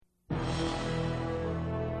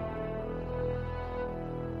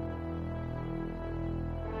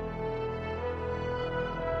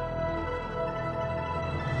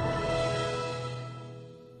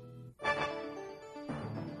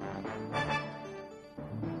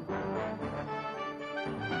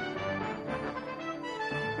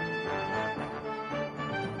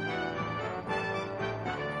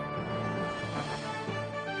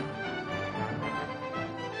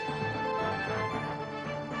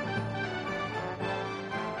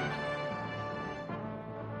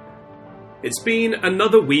It's been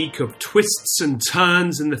another week of twists and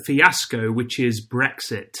turns in the fiasco which is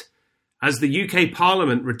Brexit. As the UK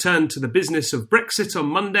Parliament returned to the business of Brexit on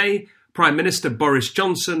Monday, Prime Minister Boris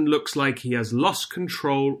Johnson looks like he has lost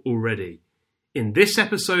control already. In this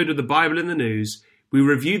episode of the Bible in the News, we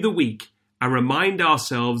review the week and remind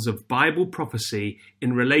ourselves of Bible prophecy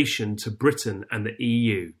in relation to Britain and the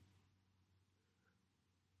EU.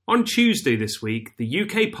 On Tuesday this week, the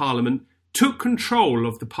UK Parliament took control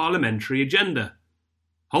of the parliamentary agenda.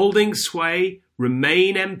 Holding sway,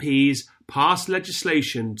 Remain MPs passed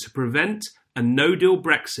legislation to prevent a no-deal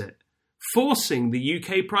Brexit, forcing the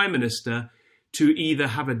UK Prime Minister to either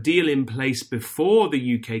have a deal in place before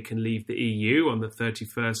the UK can leave the EU on the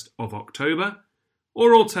 31st of October,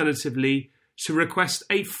 or alternatively, to request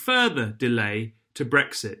a further delay to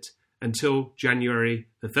Brexit until January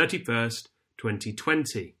the 31st,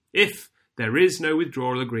 2020, if there is no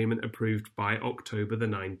withdrawal agreement approved by October the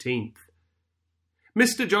 19th.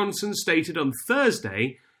 Mr. Johnson stated on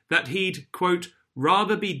Thursday that he'd, quote,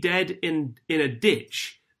 rather be dead in a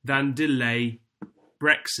ditch than delay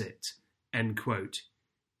Brexit, end quote.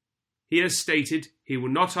 He has stated he will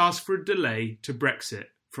not ask for a delay to Brexit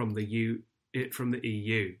from the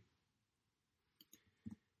EU.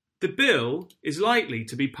 The bill is likely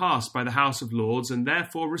to be passed by the House of Lords and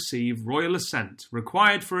therefore receive royal assent,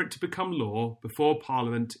 required for it to become law before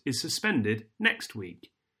Parliament is suspended next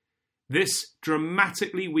week. This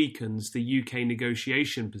dramatically weakens the UK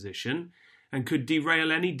negotiation position and could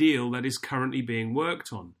derail any deal that is currently being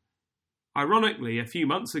worked on. Ironically, a few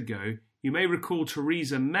months ago, you may recall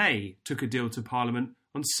Theresa May took a deal to Parliament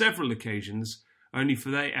on several occasions, only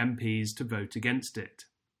for their MPs to vote against it.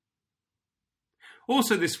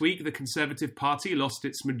 Also this week, the Conservative Party lost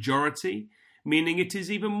its majority, meaning it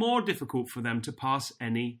is even more difficult for them to pass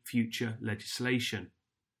any future legislation.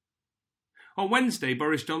 On Wednesday,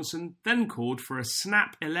 Boris Johnson then called for a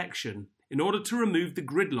snap election in order to remove the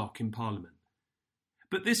gridlock in Parliament.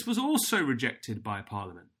 But this was also rejected by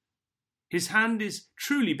Parliament. His hand is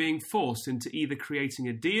truly being forced into either creating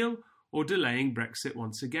a deal or delaying Brexit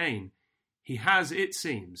once again. He has, it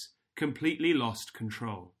seems, completely lost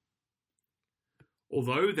control.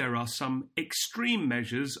 Although there are some extreme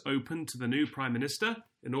measures open to the new Prime Minister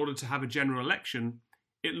in order to have a general election,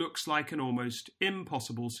 it looks like an almost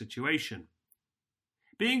impossible situation.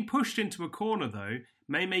 Being pushed into a corner, though,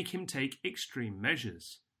 may make him take extreme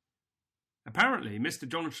measures. Apparently, Mr.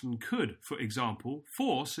 Johnson could, for example,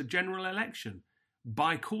 force a general election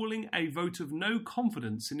by calling a vote of no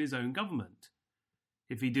confidence in his own government.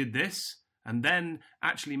 If he did this, and then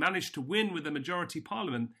actually managed to win with a majority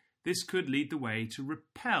parliament, this could lead the way to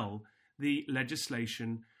repeal the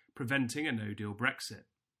legislation preventing a no-deal Brexit.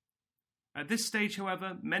 At this stage,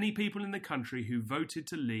 however, many people in the country who voted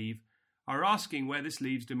to leave are asking where this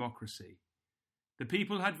leaves democracy. The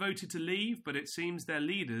people had voted to leave, but it seems their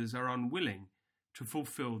leaders are unwilling to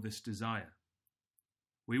fulfil this desire.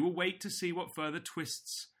 We will wait to see what further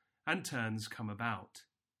twists and turns come about.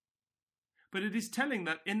 But it is telling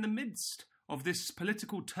that in the midst of this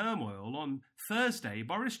political turmoil, on Thursday,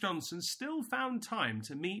 Boris Johnson still found time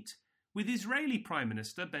to meet with Israeli Prime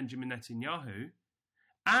Minister Benjamin Netanyahu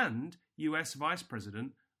and US Vice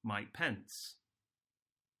President Mike Pence.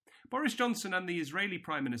 Boris Johnson and the Israeli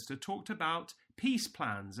Prime Minister talked about peace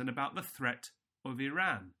plans and about the threat of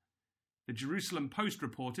Iran. The Jerusalem Post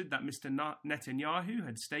reported that Mr. Netanyahu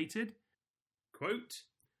had stated, quote,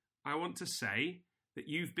 I want to say that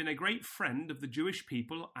you've been a great friend of the Jewish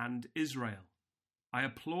people and Israel. I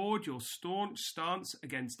applaud your staunch stance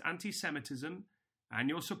against anti-Semitism and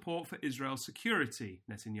your support for Israel's security,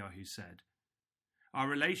 Netanyahu said. Our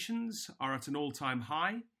relations are at an all-time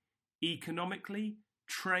high, economically,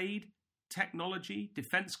 trade, technology,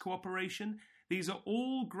 defense cooperation. These are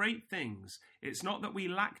all great things. It's not that we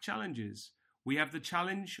lack challenges. We have the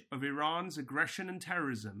challenge of Iran's aggression and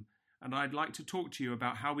terrorism, and I'd like to talk to you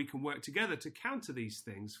about how we can work together to counter these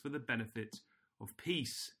things for the benefit of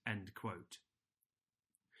peace, end quote.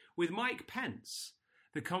 With Mike Pence,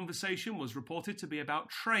 the conversation was reported to be about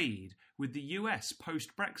trade with the US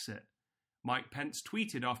post-Brexit. Mike Pence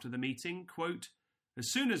tweeted after the meeting, quote,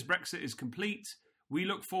 as soon as Brexit is complete, we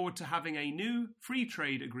look forward to having a new free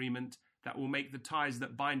trade agreement that will make the ties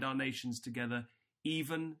that bind our nations together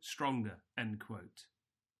even stronger, end quote.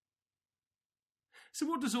 So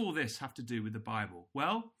what does all this have to do with the Bible?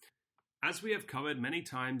 Well, as we have covered many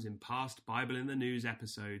times in past Bible in the News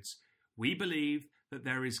episodes, we believe that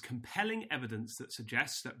there is compelling evidence that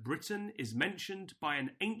suggests that Britain is mentioned by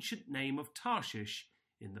an ancient name of Tarshish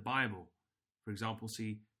in the Bible. For example,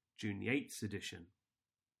 see June the 8th edition.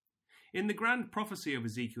 In the grand prophecy of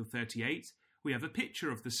Ezekiel 38, we have a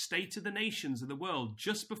picture of the state of the nations of the world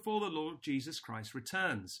just before the Lord Jesus Christ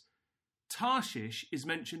returns. Tarshish is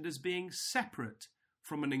mentioned as being separate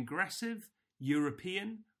from an aggressive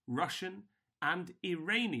European, Russian, and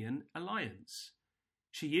Iranian alliance.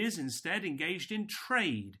 She is instead engaged in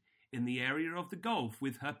trade in the area of the Gulf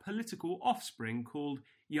with her political offspring called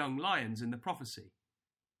young lions in the prophecy.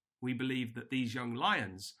 We believe that these young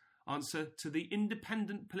lions answer to the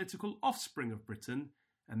independent political offspring of Britain,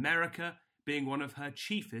 America being one of her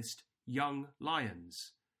chiefest young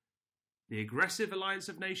lions. The aggressive alliance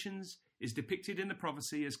of nations is depicted in the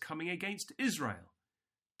prophecy as coming against Israel.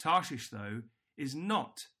 Tarshish, though, is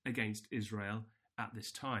not against Israel at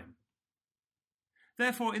this time.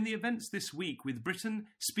 Therefore, in the events this week, with Britain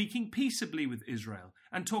speaking peaceably with Israel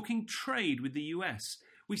and talking trade with the US,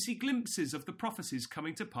 we see glimpses of the prophecies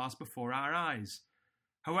coming to pass before our eyes.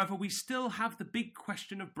 However, we still have the big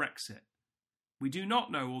question of Brexit. We do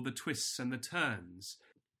not know all the twists and the turns,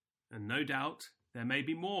 and no doubt there may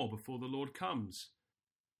be more before the Lord comes.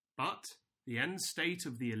 But the end state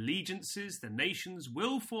of the allegiances the nations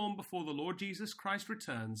will form before the Lord Jesus Christ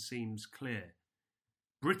returns seems clear.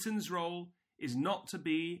 Britain's role is not to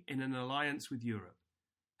be in an alliance with Europe.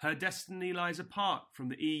 Her destiny lies apart from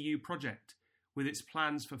the EU project, with its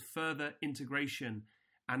plans for further integration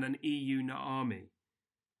and an EU army.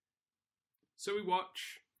 So we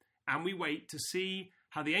watch and we wait to see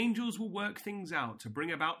how the angels will work things out to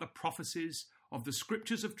bring about the prophecies of the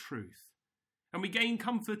scriptures of truth. And we gain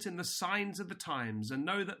comfort in the signs of the times and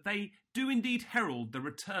know that they do indeed herald the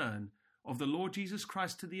return of the Lord Jesus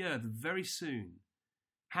Christ to the earth very soon.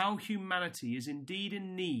 How humanity is indeed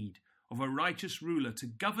in need of a righteous ruler to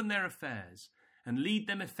govern their affairs and lead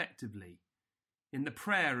them effectively. In the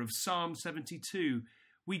prayer of Psalm 72,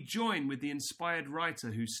 we join with the inspired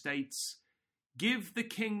writer who states, "Give the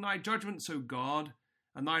king thy judgments, O God,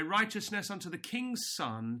 and thy righteousness unto the king's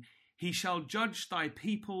son. He shall judge thy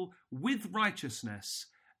people with righteousness,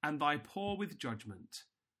 and thy poor with judgment."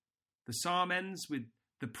 The psalm ends with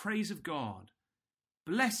the praise of God.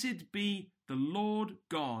 "Blessed be the Lord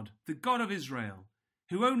God, the God of Israel,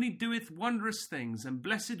 who only doeth wondrous things, and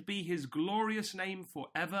blessed be his glorious name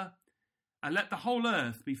for ever. And let the whole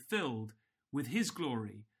earth be filled with his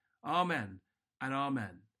glory. Amen and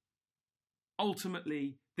amen."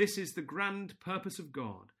 Ultimately, this is the grand purpose of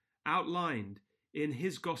God, outlined in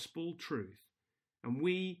his gospel truth. And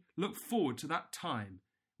we look forward to that time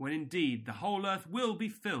when indeed the whole earth will be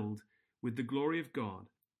filled with the glory of God.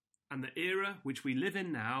 And the era which we live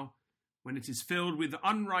in now, when it is filled with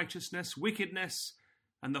unrighteousness, wickedness,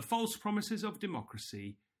 and the false promises of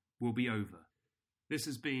democracy, will be over. This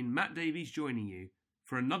has been Matt Davies joining you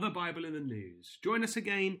for another Bible in the News. Join us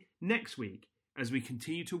again next week as we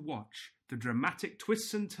continue to watch the dramatic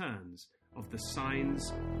twists and turns of the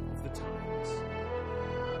signs of the times.